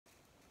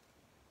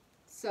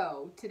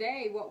So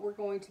today what we're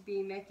going to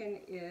be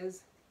making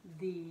is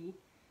the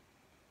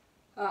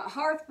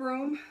hearth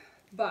broom,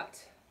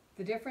 but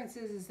the difference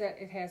is that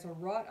it has a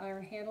wrought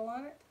iron handle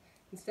on it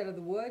instead of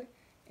the wood,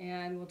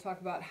 and we'll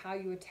talk about how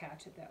you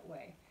attach it that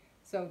way.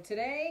 So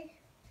today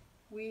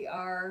we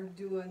are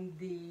doing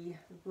the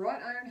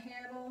wrought iron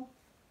handle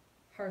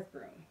hearth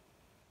broom.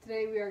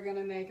 Today we are going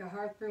to make a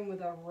hearth broom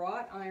with a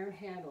wrought iron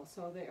handle.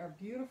 So they are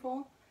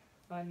beautiful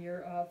on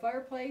your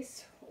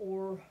fireplace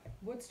or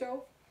wood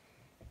stove.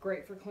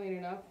 Great for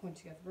cleaning up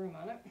once you got the broom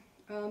on it.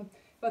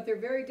 But they're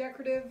very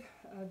decorative.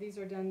 These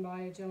are done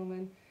by a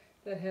gentleman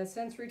that has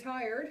since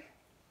retired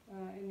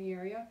in the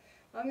area.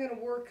 I'm going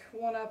to work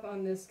one up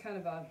on this kind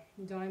of a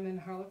diamond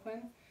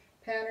harlequin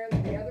pattern.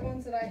 The other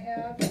ones that I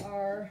have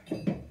are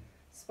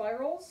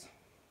spirals,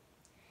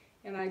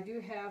 and I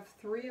do have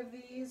 3 of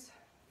these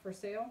for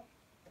sale,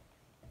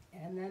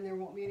 and then there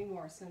won't be any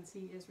more since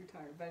he is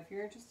retired. But if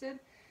you're interested,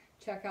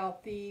 check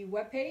out the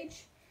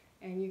webpage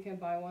and you can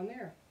buy one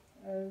there,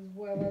 as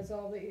well as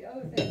all the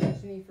other things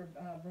that you need for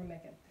broom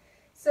making.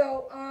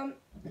 So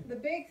the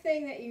big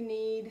thing that you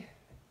need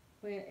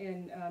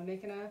in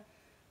making a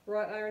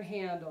wrought iron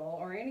handle,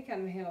 or any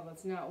kind of handle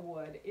that's not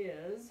wood,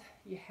 is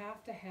you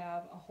have to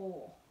have a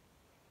hole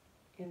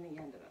in the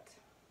end of it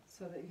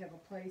so that you have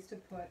a place to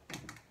put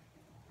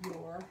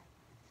your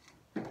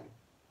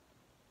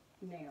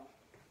nail.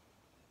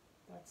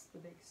 That's the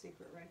big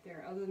secret right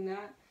there. Other than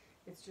that,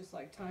 it's just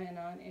like tying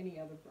on any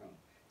other broom.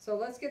 So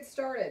let's get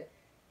started.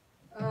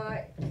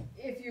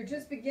 If you're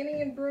just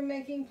beginning in broom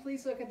making,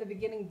 please look at the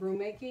beginning broom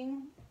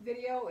making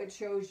video. It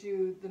shows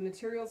you the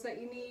materials that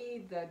you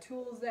need, the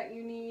tools that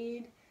you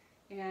need,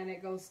 and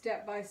it goes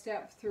step by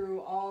step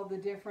through all the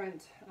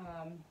different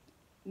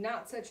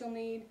knots that you'll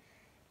need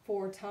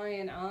for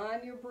tying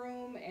on your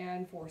broom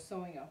and for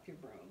sewing up your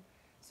broom.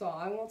 So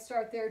I won't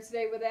start there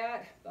today with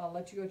that. I'll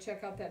let you go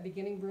check out that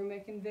beginning broom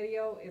making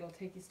video. It'll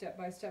take you step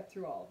by step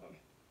through all of them.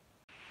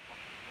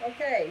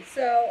 Okay,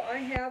 so I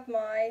have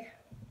my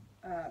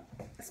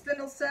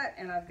spindle set,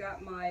 and I've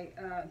got my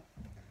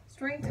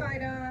string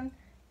tied on,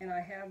 and I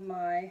have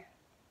my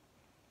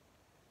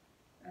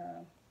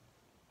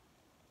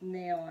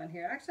nail on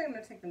here. Actually, I'm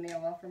going to take the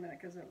nail off for a minute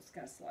because it was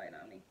going to slide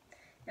on me.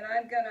 And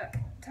I'm going to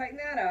tighten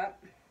that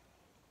up,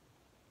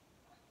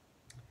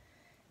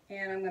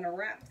 and I'm going to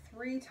wrap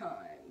 3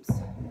 times.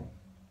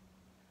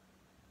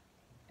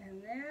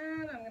 And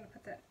then I'm going to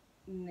put that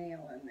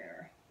nail in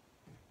there.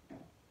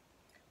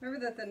 Remember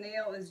that the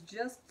nail is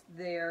just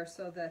there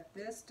so that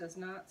this does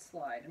not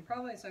slide. And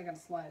probably it's not going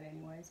to slide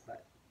anyways,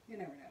 but you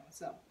never know.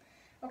 So,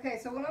 okay,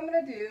 so what I'm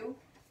going to do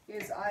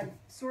is I've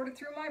sorted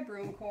through my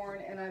broom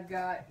corn, and I've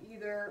got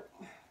either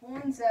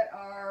ones that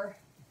are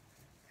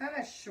kind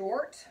of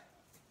short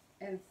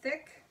and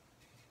thick,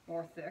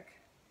 or thick.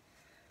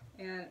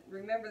 And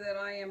remember that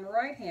I am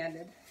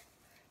right-handed,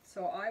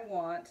 so I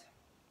want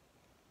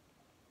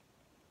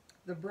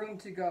the broom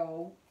to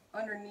go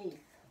underneath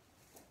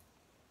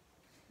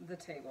the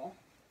table.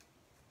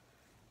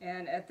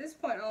 And at this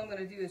point, all I'm going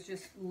to do is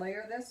just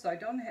layer this, so I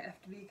don't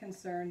have to be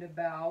concerned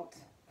about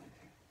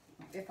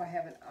if I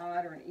have an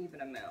odd or an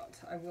even amount.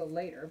 I will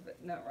later,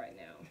 but not right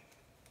now.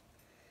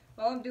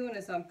 All I'm doing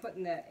is I'm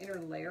putting that inner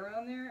layer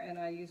on there, and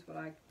I use what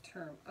I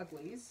term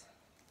uglies.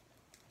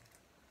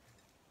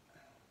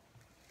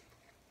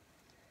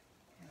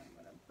 And I'm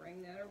going to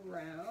bring that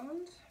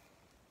around,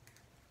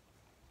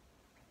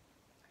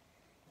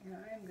 and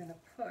I am going to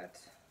put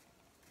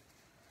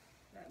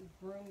that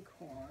broom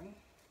corn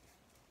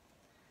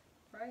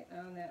right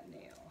on that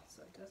nail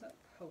so it doesn't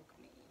poke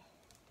me.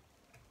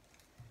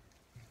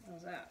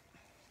 How's that?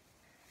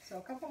 So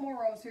a couple more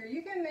rows here.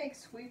 You can make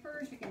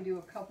sweepers. You can do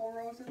a couple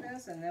rows of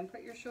this and then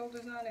put your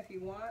shoulders on if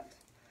you want.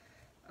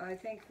 I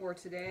think for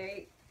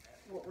today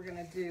what we're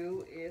going to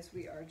do is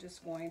we are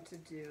just going to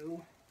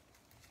do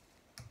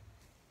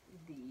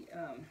the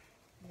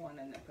one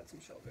and then put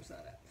some shoulders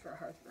on it for a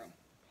hearth broom.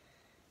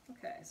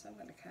 Okay, so I'm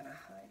going to kind of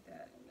hide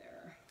that in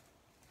there.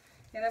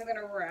 And I'm going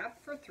to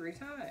wrap for 3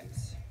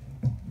 times.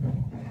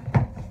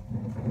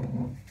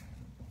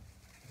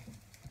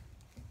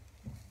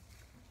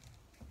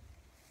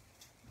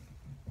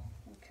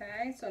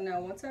 Okay, so now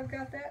once I've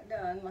got that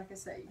done, like I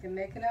said, you can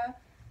make it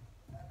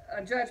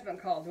a judgment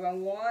call. Do I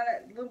want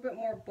a little bit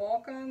more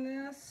bulk on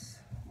this?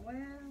 Well,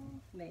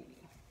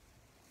 maybe.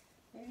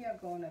 Maybe I'll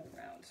go another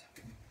round.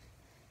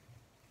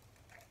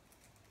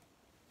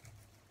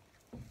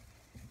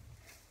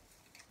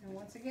 And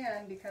once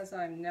again, because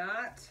I'm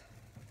not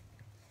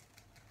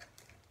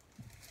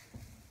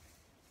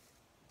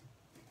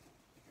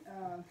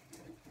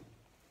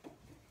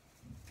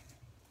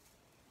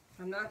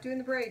doing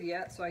the braid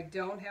yet, so I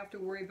don't have to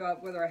worry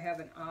about whether I have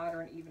an odd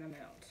or an even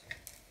amount.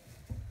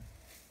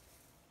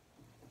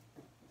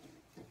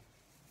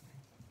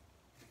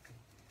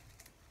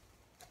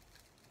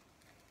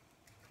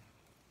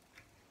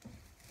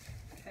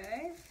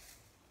 Okay,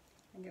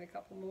 and get a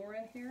couple more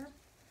in here,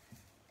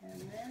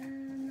 and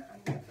then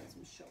I'm going to put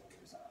some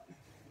shoulders on.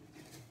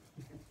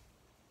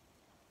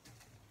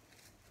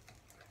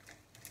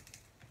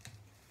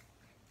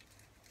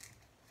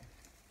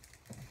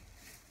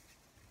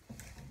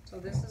 So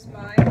this is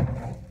my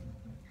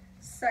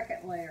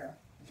second layer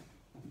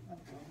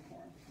of broom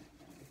corn.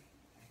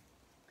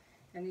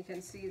 And you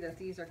can see that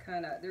these are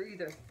they're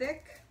either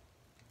thick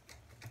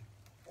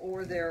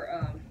or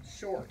they're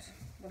short.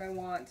 What I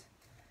want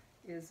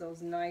is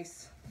those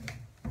nice,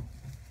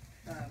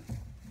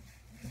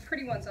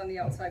 pretty ones on the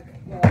outside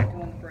while I'm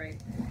doing the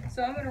braid.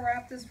 So I'm going to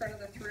wrap this for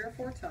another 3 or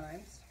 4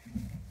 times.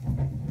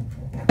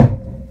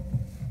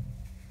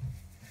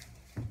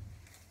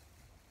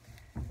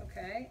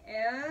 Okay,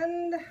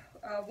 and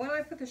when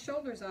I put the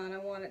shoulders on, I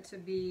want it to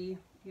be,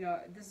 you know,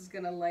 this is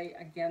going to lay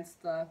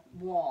against the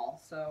wall.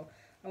 So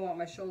I want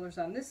my shoulders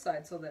on this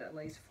side so that it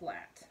lays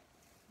flat.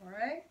 All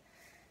right,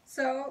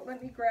 so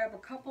let me grab a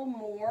couple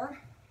more.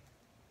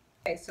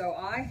 Okay, so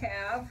I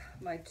have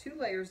my 2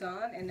 layers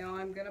on, and now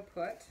I'm going to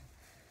put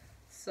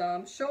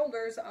some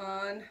shoulders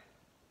on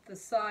the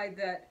side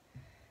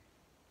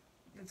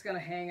that's going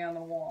to hang on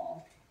the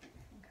wall.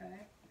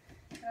 Okay,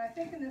 and I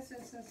think in this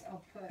instance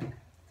I'll put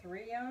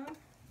 3 on.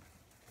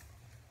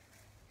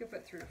 You could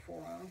put 3 or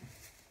 4 on.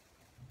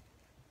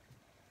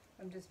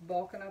 I'm just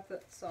bulking up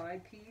that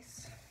side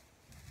piece.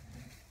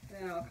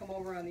 Then I'll come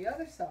over on the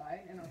other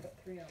side and I'll put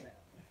 3 on that.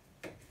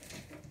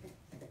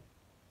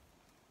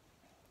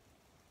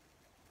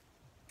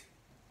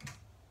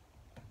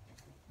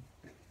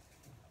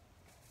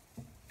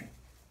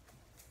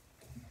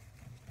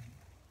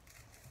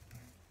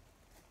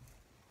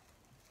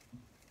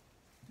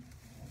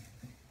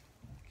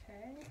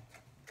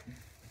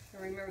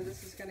 Remember,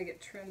 this is going to get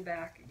trimmed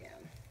back again.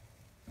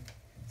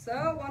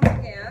 So once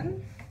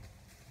again,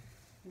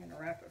 I'm going to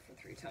wrap it for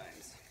 3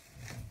 times.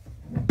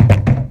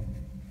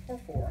 Or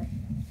 4.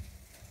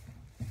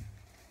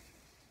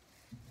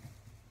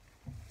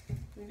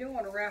 You don't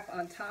want to wrap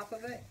on top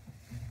of it.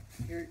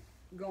 You're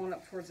going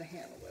up towards the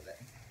handle with it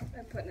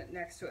and putting it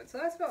next to it. So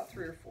that's about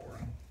 3 or 4.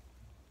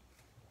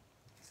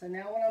 So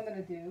now what I'm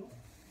going to do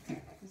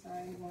is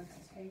I'm going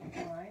to take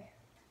my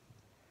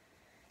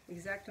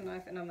X-Acto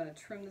knife and I'm going to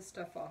trim this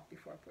stuff off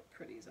before I put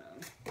pretties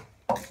on.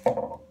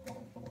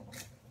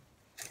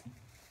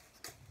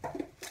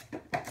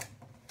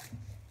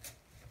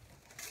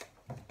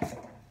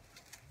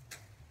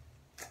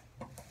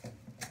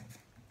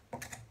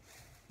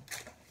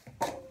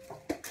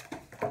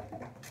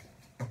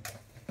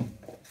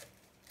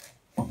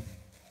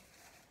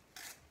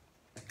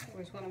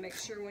 Always want to make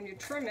sure when you're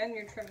trimming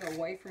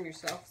away from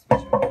yourself,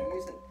 especially when you're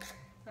using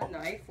a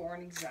knife or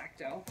an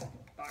X-Acto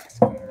box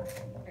cutter,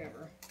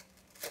 whatever.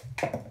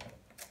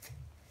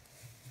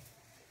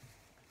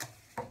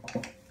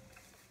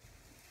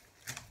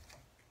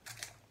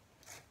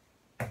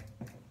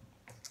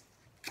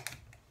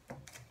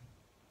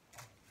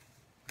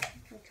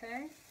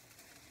 Okay,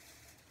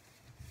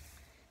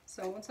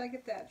 so once I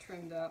get that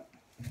trimmed up,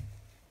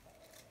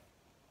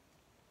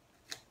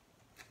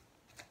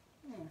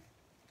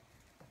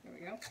 there we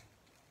go.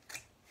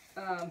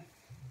 I'm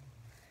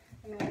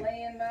going to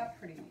lay in my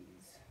pretties.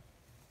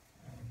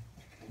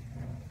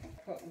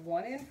 Put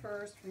 1 in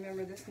first.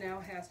 Remember, this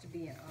now has to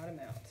be an odd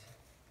amount.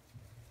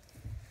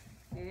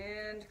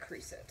 And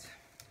crease it.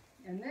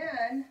 And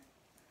then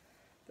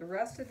the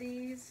rest of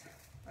these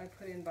I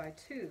put in by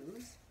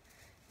 2s.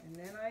 And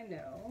then I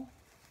know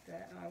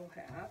that I will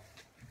have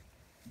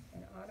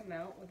an odd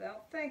amount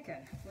without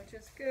thinking, which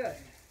is good.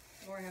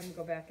 Or I have them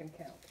go back and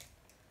count.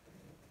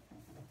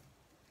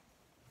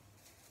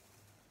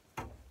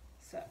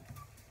 So,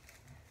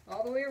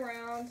 all the way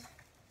around,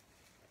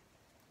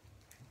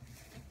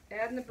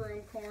 adding the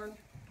broom corn.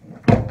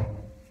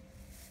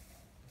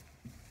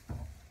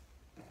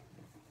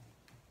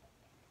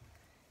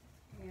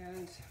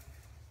 And this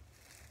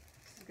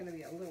is going to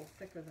be a little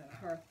thicker than a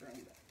hearth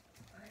broom, but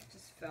I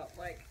just felt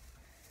like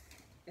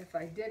if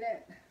I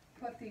didn't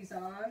put these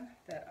on,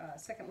 that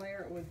second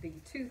layer, it would be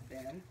too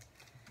thin.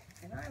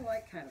 And I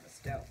like kind of a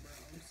stout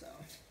broom,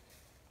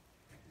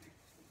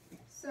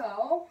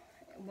 so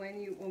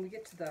when we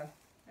get to the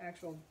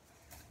actual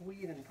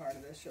weaving part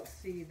of this, you'll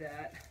see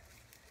that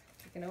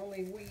you can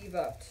only weave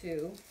up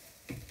to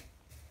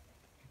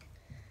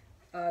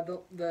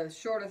the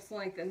shortest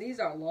length, and these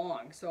are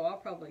long, so I'll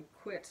probably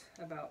quit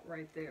about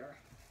right there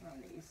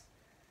on these.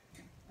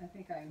 I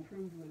think I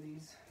improved with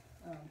these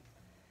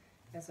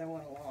as I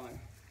went along.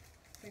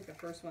 I think the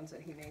first ones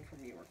that he made for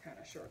me were kind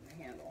of short in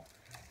the handle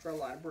for a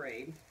lot of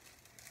braid,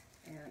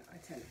 and I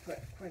tend to put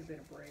quite a bit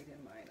of braid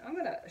in mine. I'm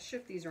going to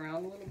shift these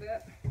around a little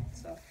bit.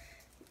 So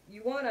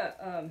you want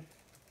to,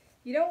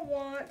 you don't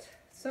want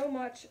so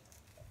much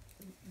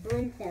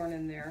broom corn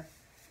in there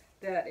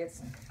that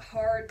it's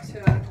hard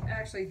to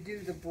actually do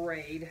the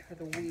braid or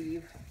the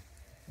weave.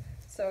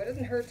 So it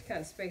doesn't hurt to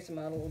kind of space them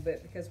out a little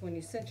bit, because when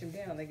you cinch them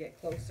down, they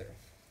get closer.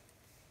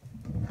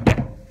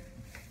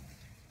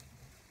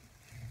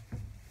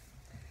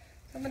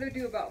 So I'm going to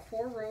do about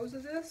 4 rows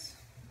of this.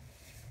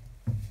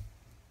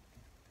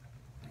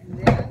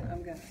 And then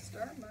I'm going to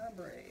start my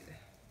braid.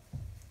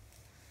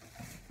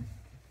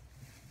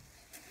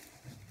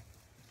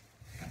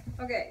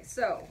 Okay,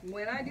 so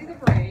when I do the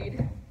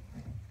braid,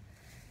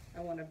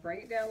 I want to bring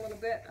it down a little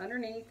bit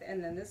underneath,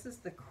 and then this is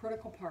the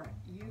critical part.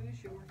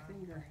 Use your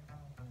finger.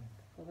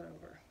 pull it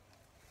over.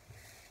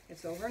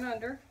 It's over and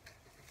under,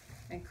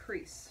 and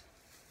crease.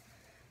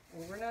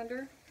 Over and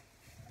under,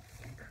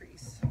 and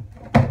crease.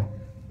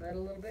 Let a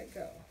little bit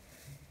go.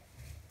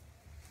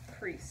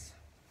 Crease.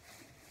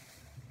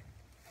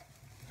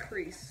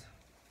 Crease.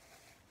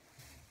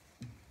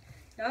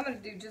 Now I'm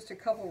going to do just a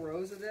couple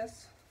rows of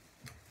this,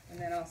 and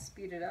then I'll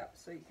speed it up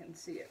so you can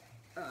see it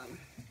a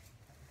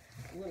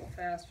little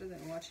faster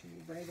than watching me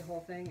braid the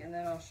whole thing, and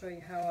then I'll show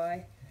you how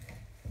I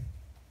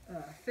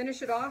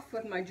finish it off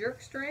with my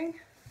jerk string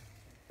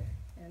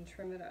and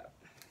trim it up.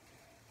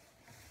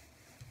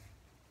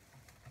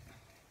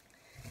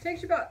 It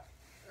takes you about,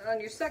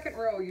 on your second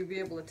row, you'll be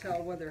able to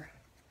tell whether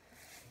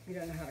you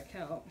don't know how to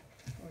count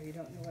or you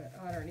don't know what an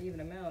odd or an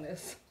even amount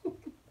is.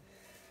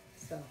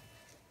 So.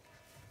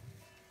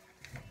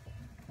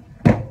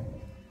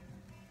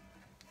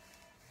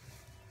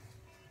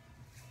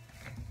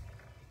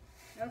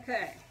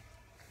 Okay.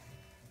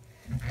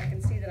 I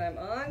can see that I'm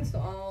on, so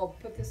I'll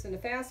put this into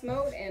fast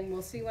mode and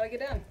we'll see when I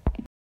get done.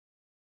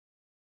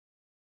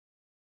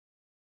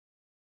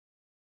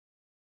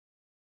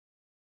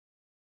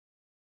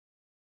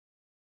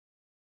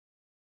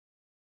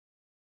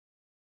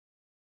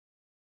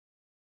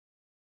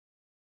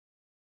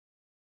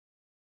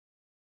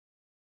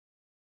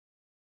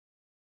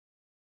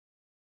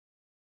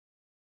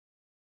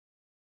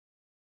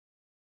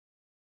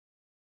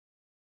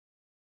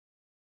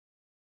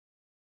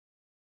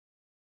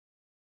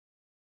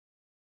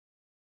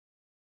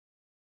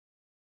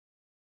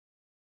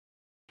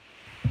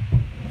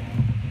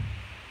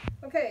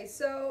 Okay,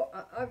 so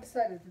I've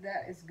decided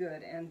that is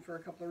good, and for a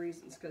couple of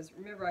reasons, because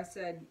remember I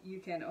said you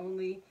can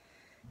only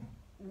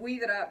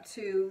weave it up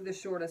to the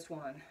shortest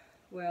one.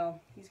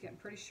 Well, he's getting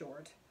pretty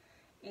short,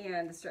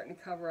 and it's starting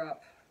to cover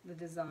up the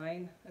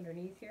design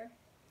underneath here,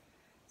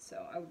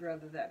 so I would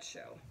rather that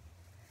show.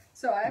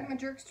 So I have my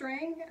jerk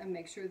string, and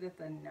make sure that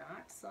the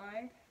knot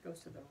side goes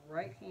to the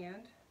right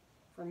hand,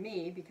 for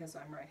me, because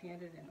I'm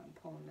right-handed and I'm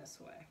pulling this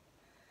way.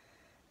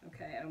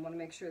 Okay, and I want to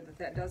make sure that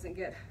that doesn't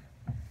get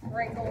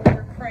wrinkled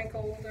or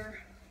crinkled or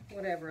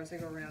whatever as I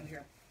go around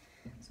here.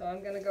 So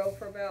I'm going to go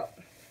for about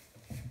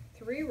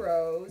 3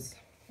 rows,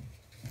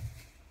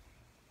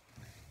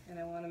 and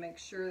I want to make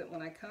sure that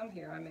when I come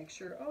here I make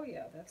sure, oh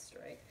yeah, that's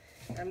straight.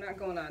 I'm not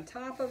going on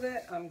top of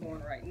it, I'm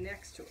going right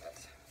next to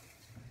it.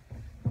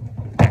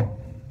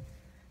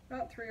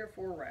 About 3 or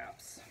 4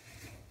 wraps.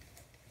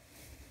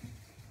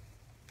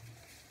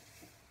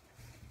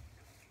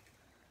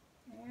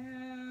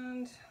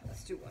 And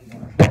let's do one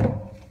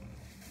more.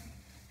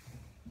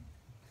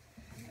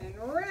 And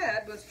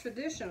red was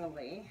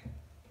traditionally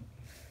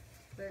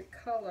the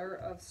color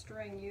of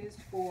string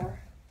used for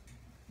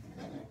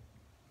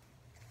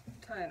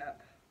tying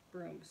up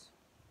brooms.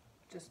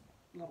 Just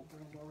a little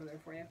broom over there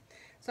for you.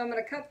 So I'm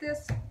going to cut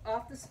this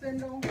off the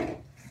spindle,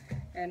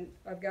 and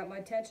I've got my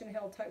tension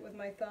held tight with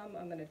my thumb.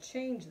 I'm going to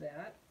change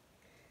that.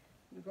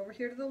 I'm going to go over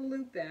here to the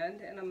loop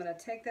end, and I'm going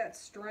to take that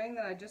string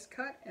that I just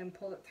cut and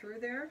pull it through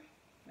there.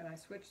 And I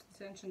switch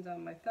the tensions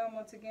on my thumb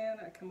once again.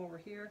 I come over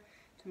here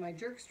to my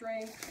jerk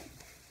string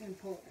and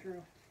pull it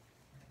through.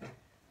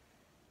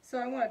 So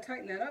I want to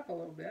tighten that up a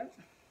little bit.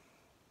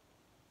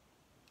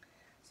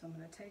 So I'm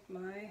going to take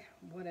my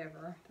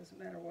whatever, doesn't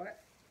matter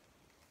what,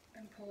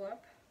 and pull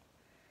up.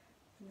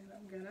 And then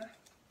I'm going to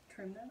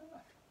trim that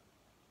off.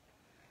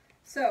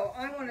 So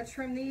I want to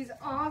trim these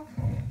off.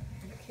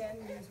 You can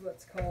use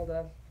what's called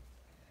a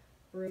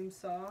broom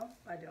saw.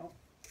 I don't.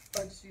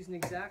 I'll just use an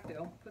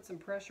X-Acto, put some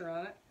pressure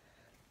on it,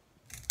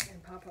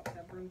 and pop up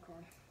that broom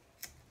corn.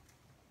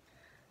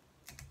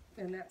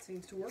 And that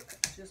seems to work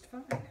just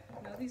fine.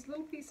 Now these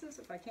little pieces,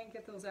 if I can't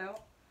get those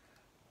out,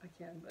 I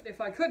can. But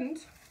if I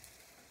couldn't,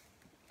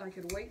 I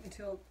could wait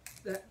until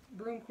that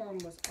broom corn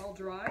was all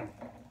dry,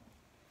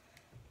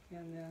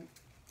 and then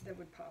that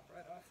would pop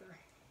right off there.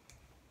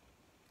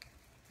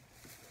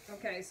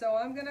 Okay, so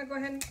I'm going to go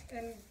ahead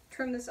and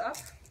trim this up,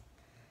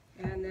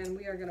 and then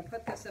we are going to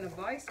put this in a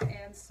vise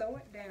and sew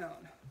it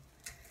down.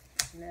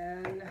 And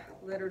then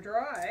let her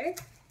dry,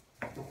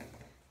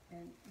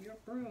 and your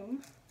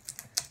broom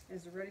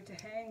is ready to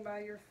hang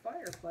by your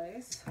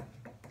fireplace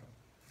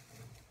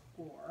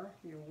or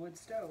your wood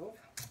stove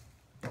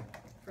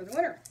for the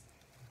winter.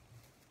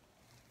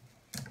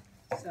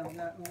 So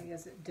not only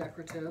is it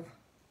decorative,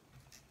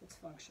 it's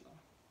functional.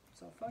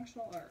 So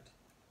functional art.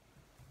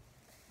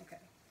 Okay,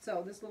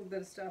 so this little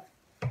bit of stuff,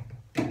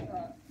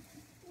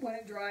 when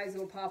it dries,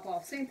 it'll pop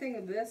off. Same thing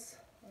with this.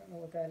 I don't know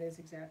what that is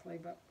exactly,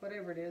 but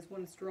whatever it is,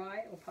 when it's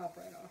dry, it'll pop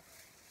right off.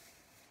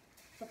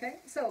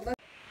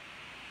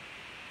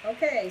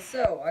 Okay,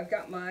 so I've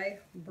got my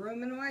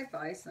broom in my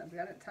vise, and I've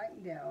got it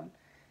tightened down.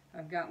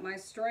 I've got my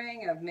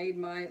string, I've made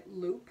my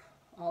loop,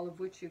 all of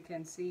which you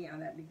can see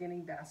on that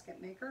beginning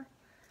basket maker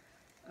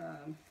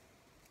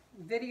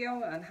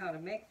video on how to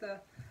make the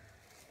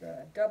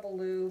double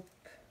loop.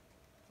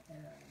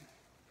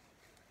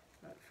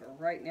 But for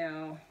right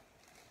now,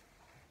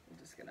 we'll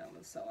just get on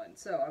with sewing.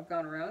 So I've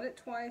gone around it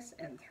twice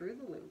and through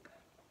the loop.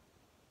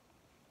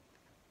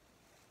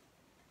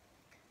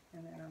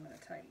 And then I'm going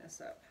to tighten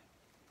this up.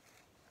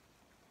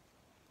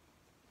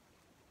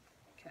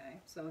 Okay,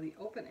 so the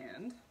open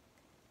end,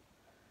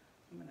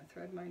 I'm going to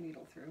thread my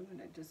needle through,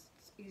 and it's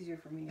easier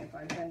for me if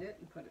I bend it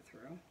and put it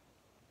through.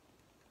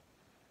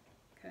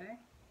 Okay,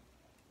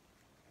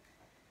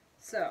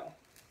 so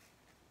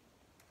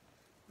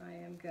I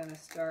am going to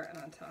start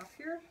on top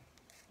here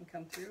and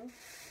come through.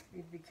 You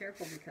need to be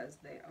careful because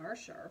they are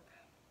sharp.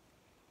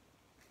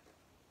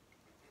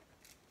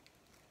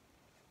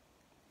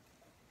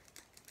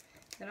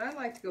 And I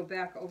like to go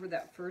back over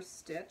that first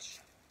stitch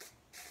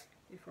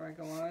before I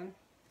go on.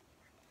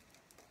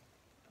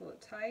 Pull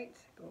it tight,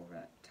 go over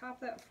the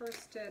top of that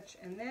first stitch,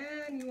 and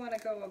then you want to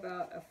go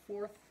about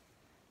 1/4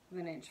 of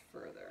an inch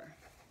further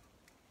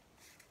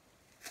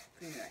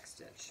for the next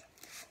stitch.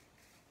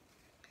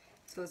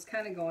 So it's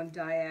kind of going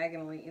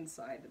diagonally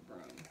inside the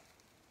broom.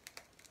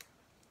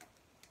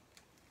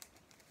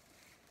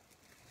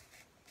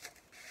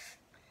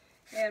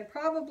 And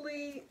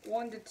probably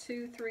 1 to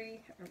 2,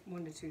 3, or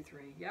 1 to 2,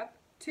 3, yep,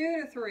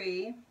 2 to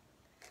 3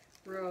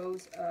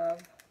 rows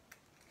of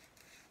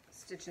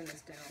stitching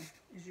this down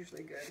is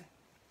usually good.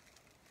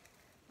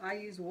 I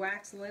use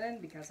wax linen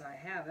because I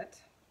have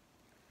it,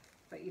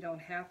 but you don't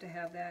have to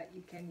have that.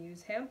 You can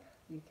use hemp,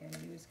 you can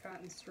use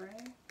cotton string,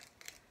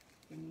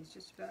 you can use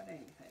just about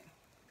anything.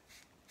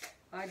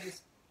 I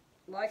just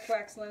like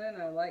wax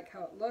linen. I like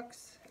how it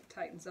looks. It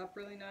tightens up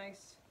really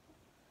nice.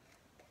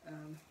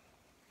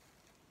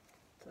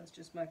 So that's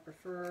just my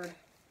preferred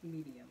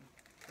medium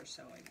for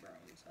sewing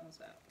brooms. How's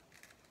that?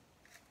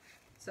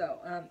 So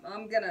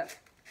I'm going to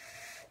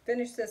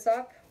finish this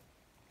up,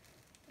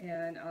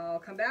 and I'll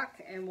come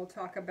back and we'll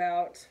talk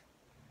about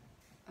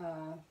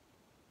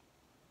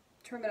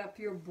trimming up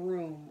your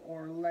broom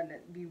or letting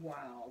it be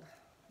wild.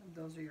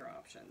 Those are your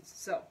options.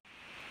 So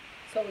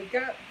we've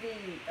got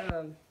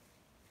the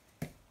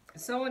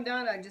sewing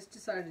done. I just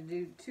decided to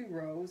do 2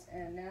 rows,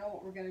 and now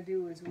what we're going to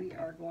do is we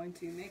are going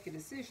to make a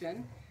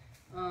decision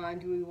on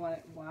do we want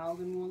it wild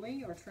and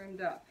woolly or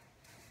trimmed up.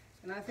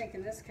 And I think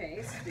in this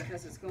case,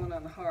 because it's going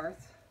on the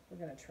hearth, we're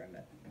going to trim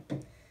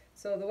it.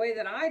 So the way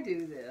that I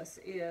do this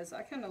is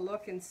I kind of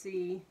look and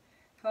see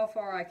how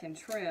far I can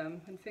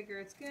trim and figure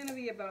it's going to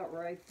be about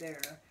right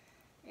there.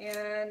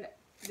 And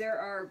there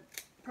are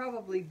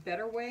probably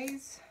better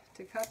ways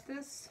to cut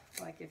this,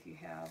 like if you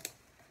have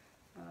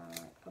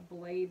a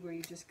blade where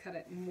you just cut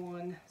it in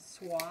one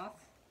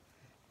swath,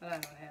 but I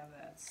don't have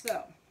that.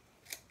 So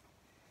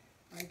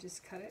I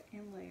just cut it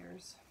in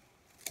layers.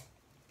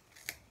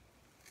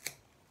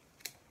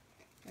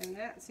 And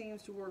that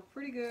seems to work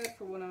pretty good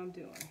for what I'm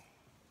doing.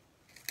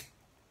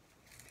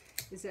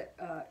 Is it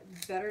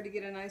better to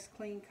get a nice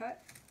clean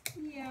cut?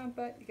 Yeah,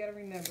 but you gotta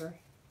remember,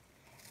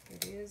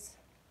 it is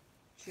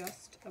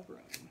just a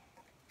broom.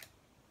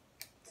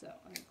 So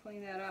I'm gonna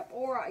clean that up,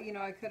 or you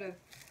know, I could have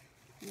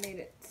made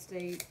it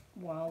stay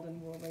wild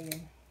and woolly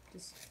and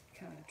just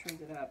kind of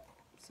trimmed it up.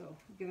 So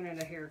giving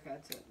it a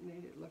haircut so it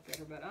made it look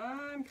better, but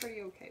I'm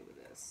pretty okay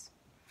with this.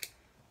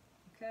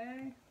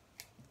 Okay,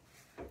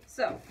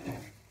 so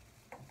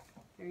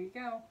there you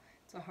go.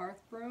 It's a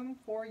hearth broom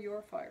for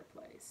your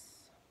fireplace.